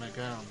hug him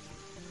again.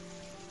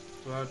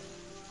 But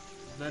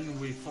then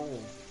we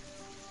fall.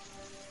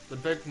 The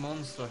big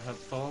monster had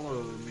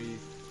followed me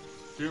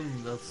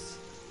doing this.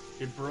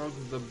 He broke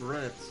the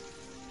bread.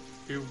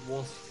 He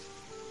was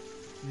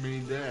me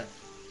dead.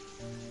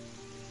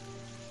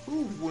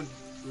 Who would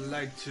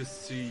like to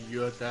see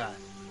your dad?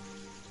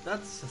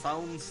 That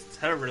sounds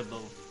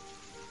terrible.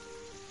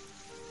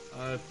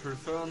 I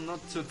prefer not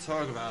to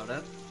talk about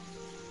it.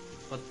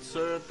 But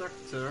Sir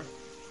Doctor,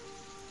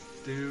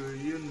 do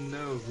you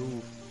know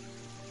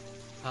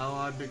how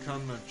I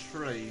become a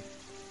tree?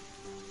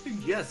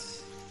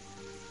 Yes.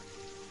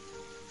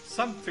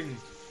 Something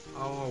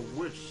our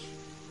wish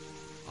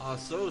are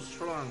so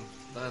strong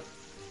that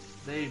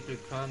they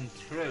become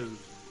true.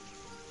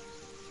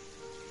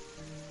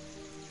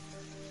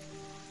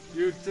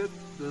 You did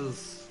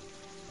this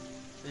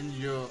in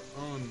your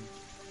own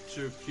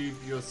to keep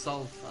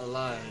yourself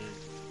alive.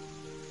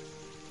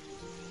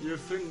 You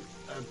think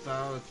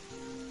about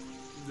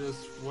this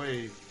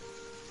way,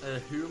 a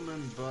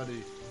human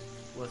body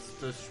was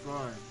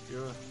destroyed.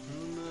 Your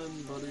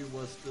human body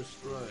was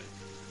destroyed.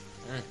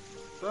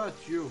 But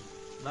you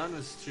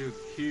managed to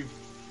keep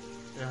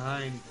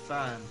behind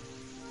Fran.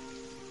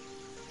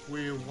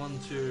 We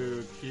want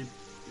to keep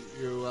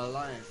you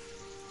alive.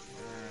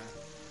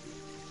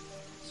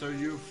 So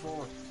you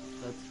thought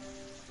that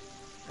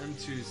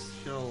empty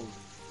shell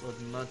would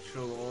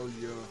nurture all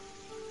your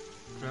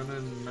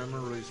current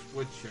memories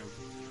with you.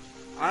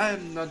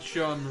 I'm not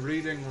sure I'm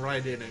reading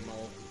right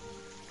anymore.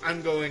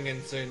 I'm going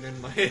insane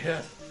in my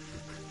head.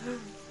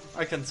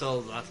 I can tell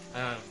that.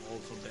 I've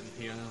also been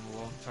here a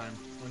long time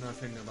when I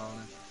think about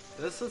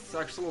it. This is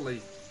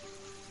actually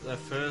the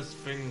first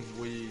thing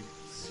we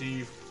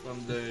see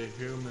from the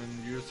human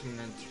using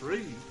a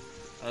tree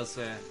as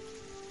a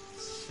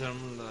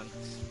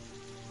semblance.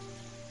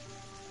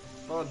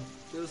 But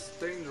it's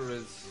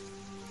dangerous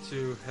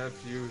to have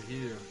you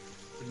here.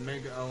 It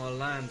make our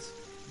lands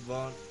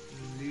but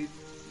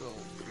little.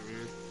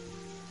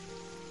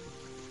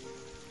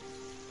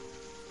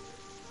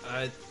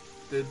 I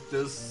did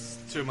this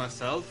to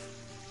myself.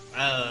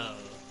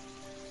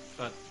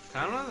 But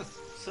Kara,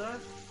 sir?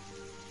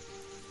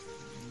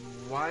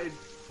 Why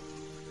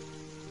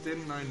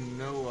didn't I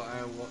know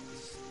I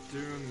was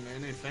doing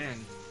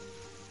anything?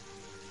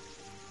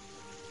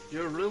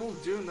 You really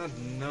do not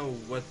know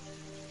what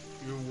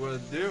you were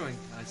doing.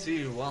 I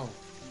see well.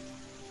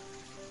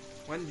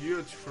 When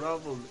you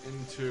traveled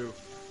into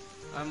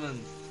Ammon,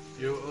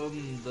 you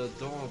opened the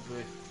door,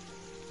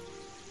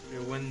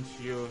 you went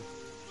your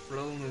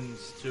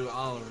thrones to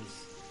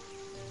ours,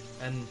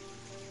 and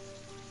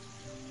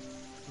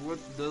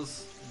with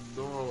this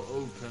door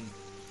open,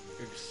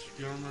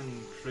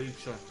 exhuman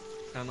creature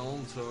can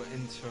also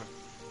enter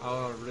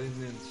our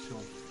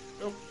religion.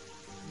 Oh,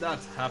 that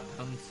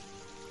happens,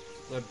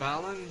 the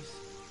balance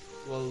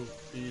will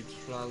be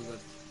troubled,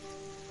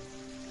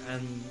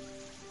 and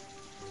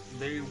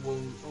they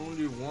will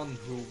only one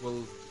who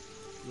will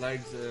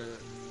like the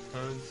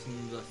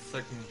person, the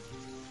second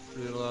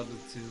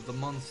reality, the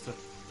monster,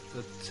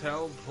 the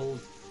terrible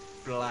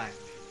black.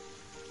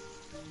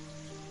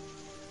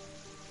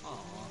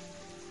 Aww.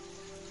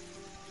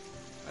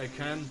 I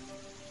can't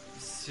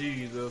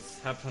see this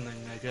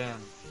happening again.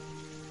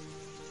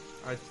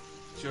 I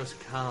just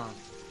can't.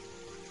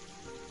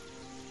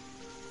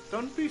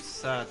 Don't be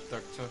sad,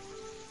 Doctor.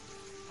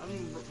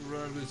 I'm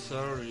really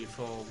sorry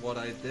for what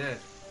I did.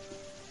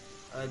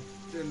 I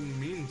didn't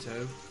mean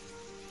to.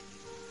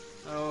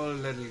 Oh,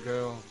 little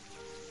girl,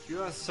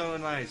 you are so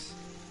nice,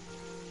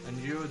 and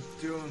you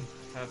don't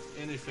have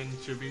anything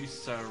to be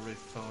sorry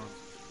for.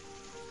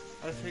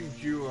 I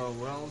think you are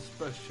well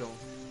special,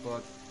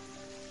 but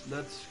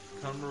let's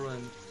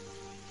comment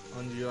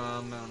on your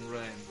arm and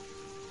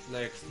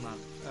legs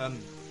now.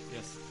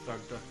 Yes,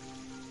 Doctor.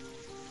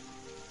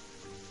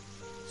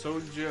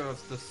 Soldier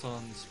of the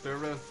sun,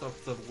 spirit of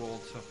the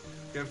water,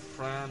 give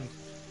Fran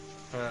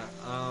her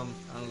arm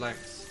and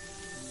legs.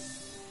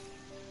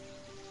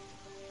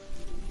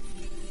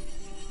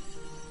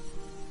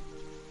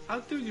 How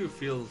do you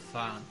feel,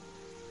 Fran?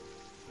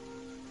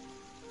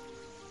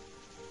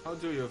 How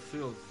do you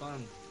feel,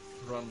 Fran,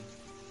 from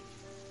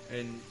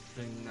in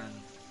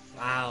Finland?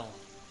 Wow,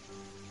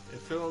 it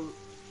feels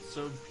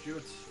so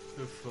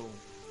beautiful.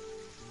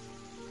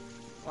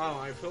 Wow,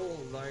 I feel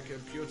like a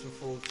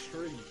beautiful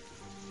tree.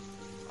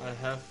 I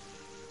have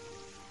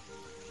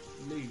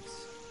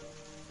leaves.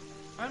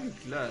 I'm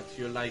glad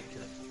you like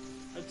it.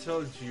 I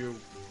told you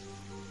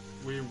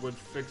we would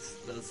fix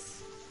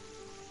this.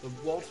 The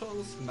water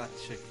is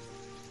magic.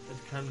 It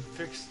can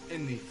fix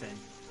anything.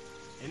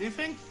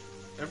 Anything?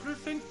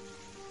 Everything?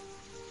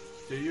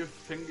 Do you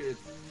think it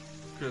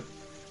could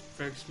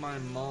fix my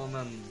mom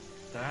and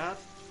dad?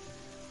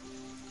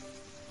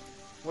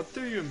 What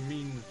do you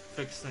mean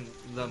fixing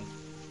them?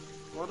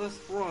 What is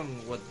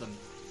wrong with them?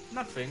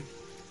 Nothing,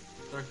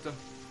 Doctor.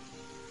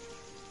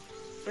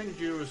 Thank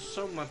you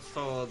so much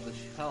for the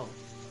help.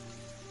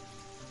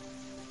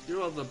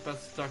 You are the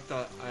best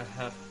doctor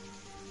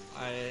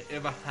I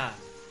ever had.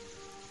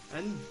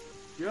 And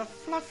you are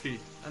fluffy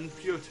and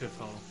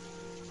beautiful.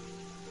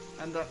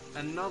 And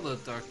another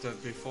doctor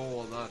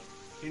before that,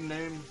 his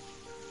name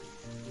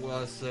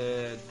was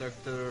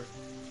Dr.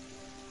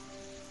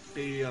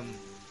 B.M.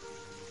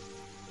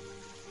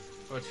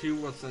 But he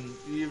was an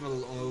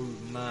evil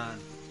old man.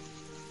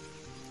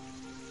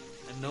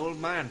 An old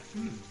man?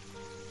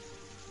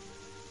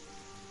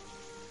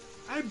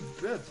 I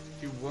bet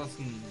he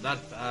wasn't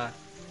that bad.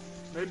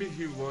 Maybe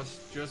he was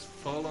just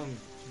following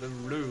the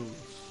rules.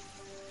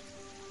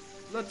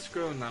 Let's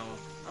go now.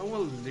 I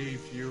will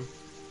leave you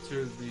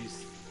to the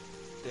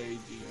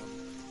stadium.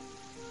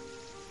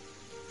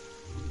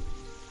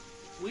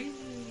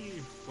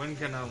 When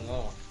can I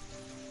walk?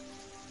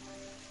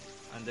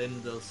 And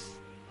then this.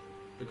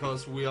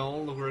 Because we are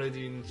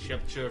already in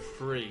chapter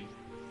 3.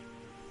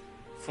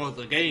 For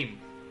the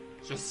game.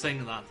 Just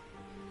saying that.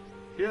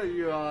 Here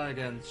you are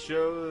again.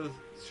 Show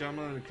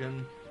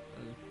American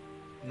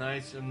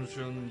nice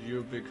illusion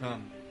you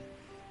become.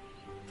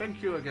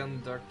 Thank you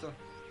again, Doctor.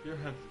 You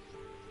have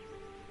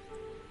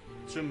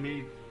to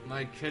meet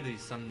my kitty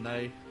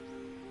someday.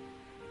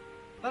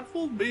 That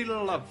will be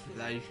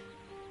lovely.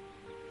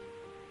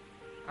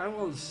 I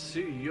will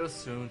see you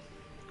soon.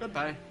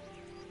 Goodbye.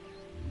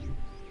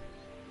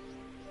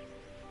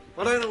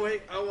 But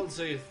anyway, I will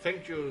say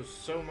thank you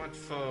so much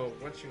for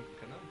watching.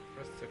 Can I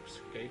press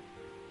escape?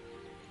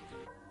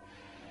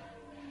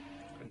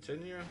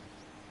 Continue.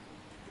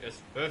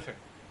 Yes, perfect.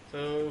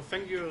 So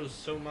thank you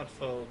so much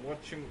for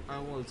watching. I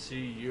will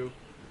see you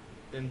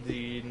in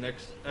the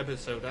next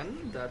episode,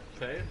 and that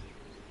play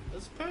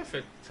is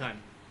perfect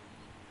time.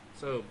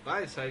 So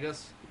bye,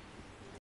 Tigers.